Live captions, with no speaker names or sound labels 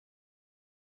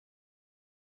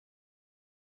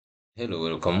Hello,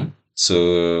 welcome.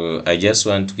 So I just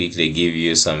want to quickly give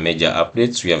you some major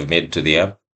updates we have made to the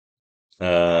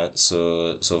app.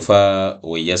 So far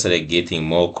we just started getting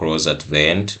more closer to the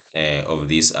end of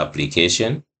this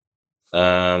application.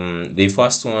 The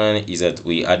first one is that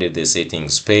we added the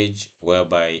settings page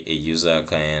whereby a user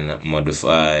can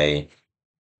modify.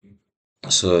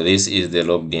 So this is the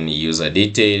logged in user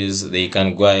details. They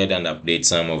can go ahead and update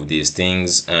some of these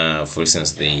things. For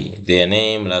instance, their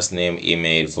name, last name,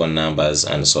 email, phone numbers,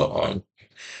 and so on.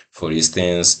 For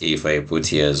instance, if I put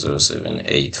here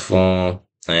 0784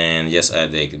 and just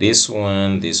add like this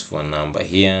phone number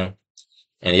here,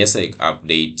 and just like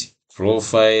update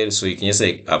profile. So you can just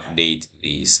like update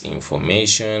this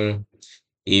information.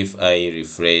 If I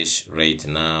refresh right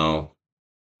now,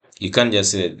 you can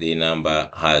just see that the number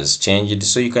has changed.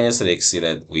 So you can just like see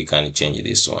that we can change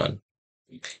this one.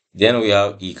 Then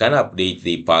you can update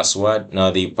the password. Now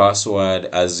the password,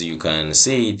 as you can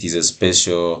see, it is a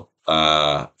special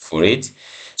for it.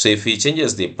 So if he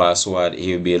changes the password,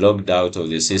 he will be logged out of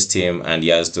the system and he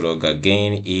has to log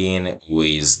again in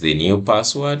with the new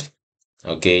password.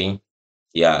 Okay.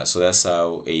 Yeah, so that's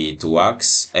how it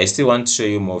works. I still want to show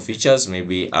you more features.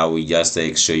 Maybe I will just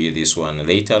like show you this one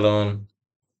later on.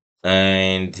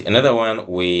 And another one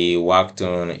we worked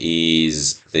on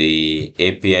is the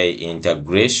API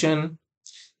integration.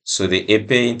 So the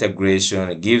API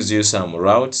integration gives you some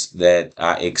routes that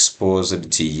are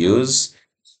exposed to use.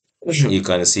 You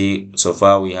can see so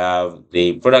far we have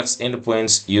the products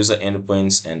endpoints, user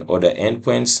endpoints, and other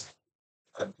endpoints.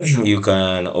 You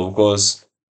can, of course,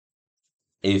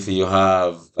 if you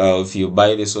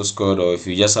buy the source code or if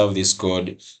you just have this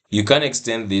code, you can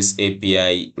extend this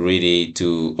API really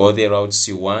to all the routes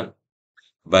you want.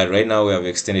 But right now we have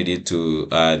extended it to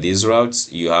these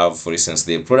routes. You have, for instance,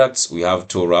 the products. We have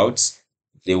two routes.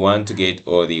 They want to get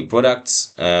all the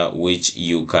products, which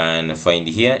you can find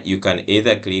here. You can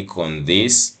either click on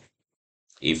this.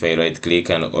 If I right click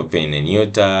and open a new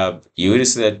tab, you will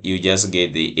see that you just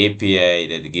get the API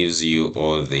that gives you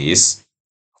all this.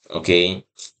 Okay.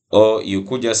 Or you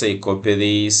could just say copy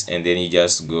this and then you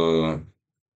just go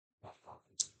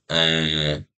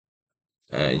and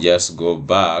just go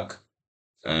back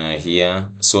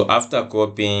here. So after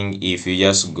copying, if you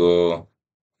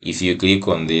click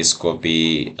on this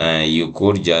copy, you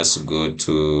could just go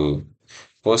to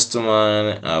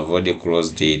Postman. I've already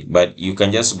closed it, but you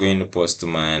can just go into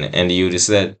Postman and you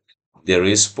see that the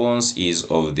response is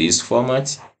of this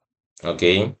format.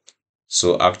 Okay.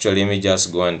 So actually, let me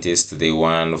just go and test the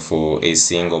one for a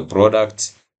single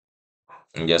product.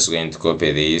 I'm just going to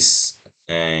copy this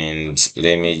and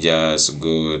let me just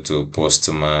go to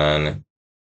Postman.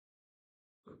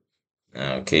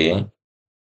 Okay.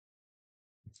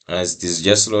 As it is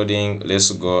just loading,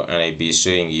 let's go and I'll be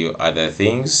showing you other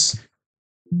things.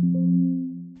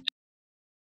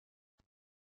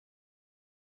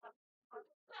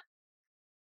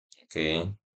 Okay.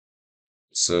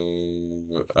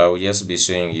 So I will just be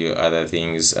showing you other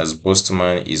things as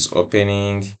Postman is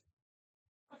opening.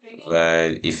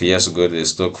 But if you just go to the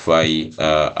Stockify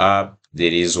app,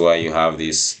 there is why you have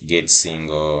this get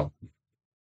single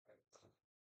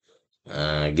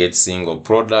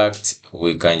product.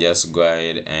 We can just go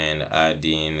ahead and add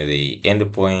in the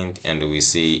endpoint and we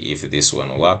see if this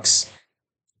one works.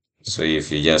 So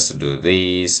if you just do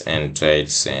this and try to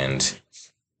send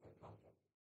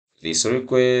this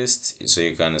request, so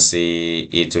you can see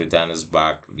it returns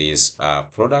back this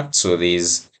product. So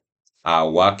these are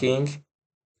working,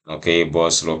 okay,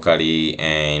 both locally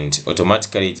and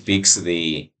automatically it picks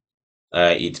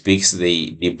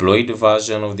the deployed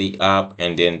version of the app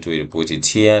and then to put it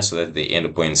here so that the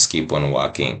endpoints keep on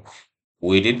working.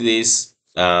 We did this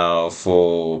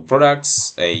for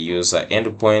products, user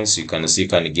endpoints. You can see,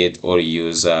 can get all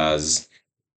users.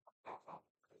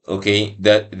 Okay,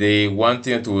 that the one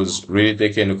thing that was really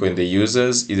taken when the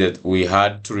users is that we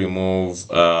had to remove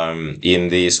in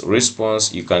this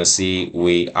response, you can see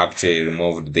we actually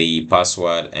removed the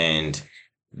password and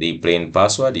the plain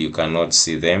password. You cannot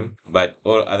see them, but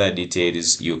all other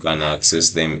details you can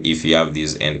access them if you have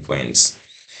these endpoints.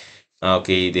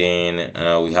 Okay, then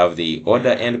we have the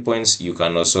order endpoints. You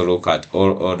can also look at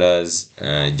all orders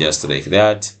just like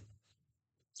that.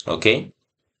 Okay.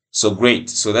 So great.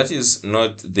 So that is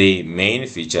not the main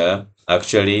feature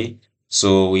actually.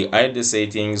 So we add the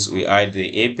settings, we add the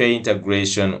API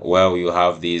integration where you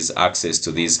have these access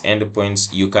to these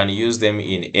endpoints. You can use them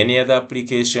in any other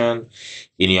application,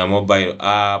 in your mobile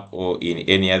app or in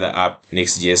any other app,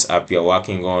 Next.js app you're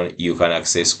working on, you can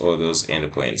access all those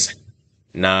endpoints.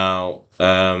 Now,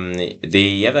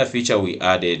 the other feature we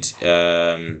added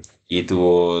it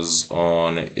was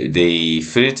on the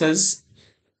filters.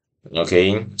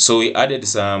 Okay, so we added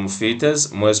some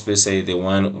filters, more especially the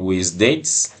one with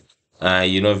dates.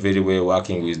 You know very well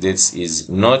working with dates is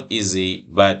not easy,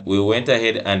 but we went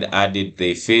ahead and added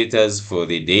the filters for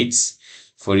the dates.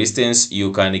 For instance,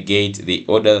 you can get the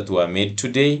order that were made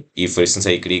today. If for instance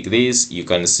I click this, you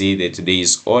can see that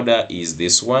today's order is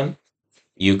this one.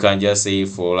 You can just say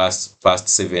for past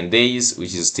 7 days,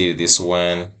 which is still this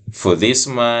one, for this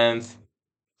month,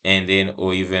 and then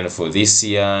or even for this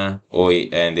year, or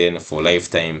and then for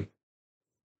lifetime.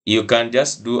 You can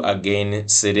just do again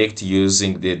select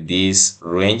using this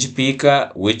range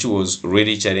picker, which was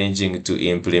really challenging to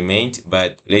implement,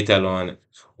 but later on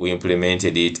we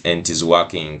implemented it and it is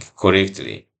working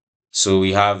correctly. So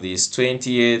we have this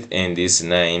 20th and this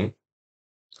 9.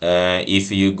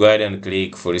 If you go ahead and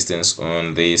click, for instance,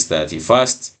 on this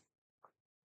 31st,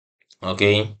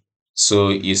 okay, so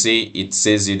you see it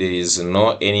says there is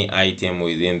no any item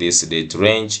within this date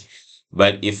range.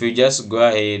 But if you just go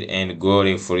ahead and go,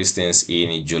 like, for instance,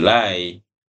 in July,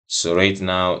 so right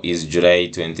now is July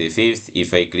 25th.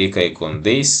 If I click on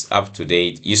this up to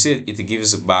date, you see it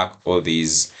gives back all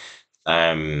these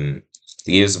orders.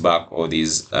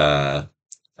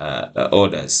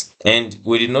 And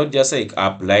we did not just like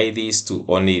apply this to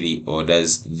only the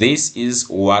orders. This is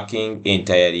working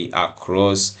entirely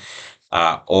across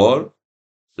all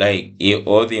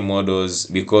all the models,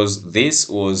 because this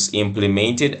was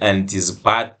implemented and is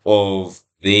part of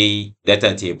the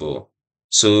data table.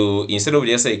 So instead of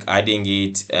just like adding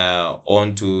it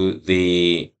onto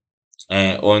the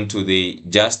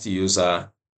just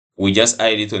user, we just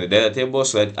add it on the data table,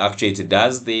 so that actually it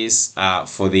does this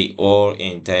for the all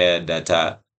entire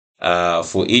data,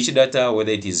 for each data,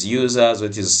 whether it is users,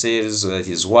 whether it is sales, whether it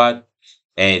is what,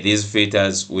 and these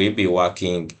filters will be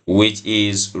working, which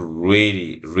is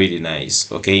really nice.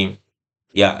 Okay,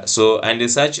 yeah, so and the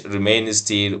search remains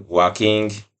still working.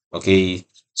 Okay,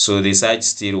 so the search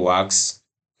still works,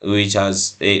 which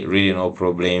has a really no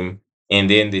problem, and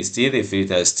then the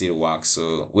filter still works,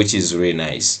 so which is really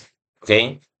nice.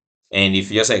 Okay, and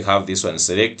if you just like have this one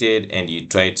selected and you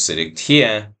try to select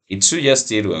here, it should just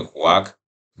still work.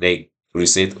 Like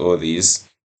reset all these.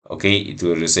 Okay, it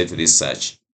will reset this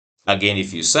search. Again,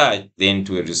 if you search, then it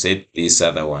will reset this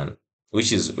other one,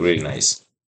 which is really nice.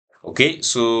 Okay,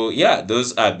 so yeah,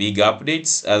 those are big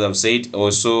updates. As I've said,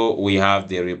 also we have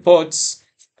the reports.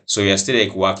 So we are still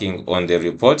like working on the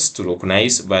reports to look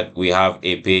nice, but we have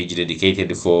a page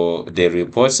dedicated for the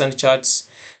reports and charts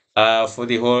for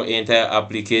the whole entire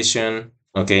application.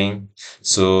 Okay,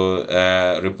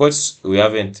 so reports, we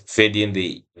haven't fed in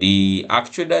the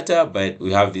actual data, but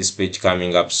we have this page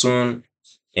coming up soon.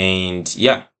 And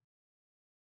yeah,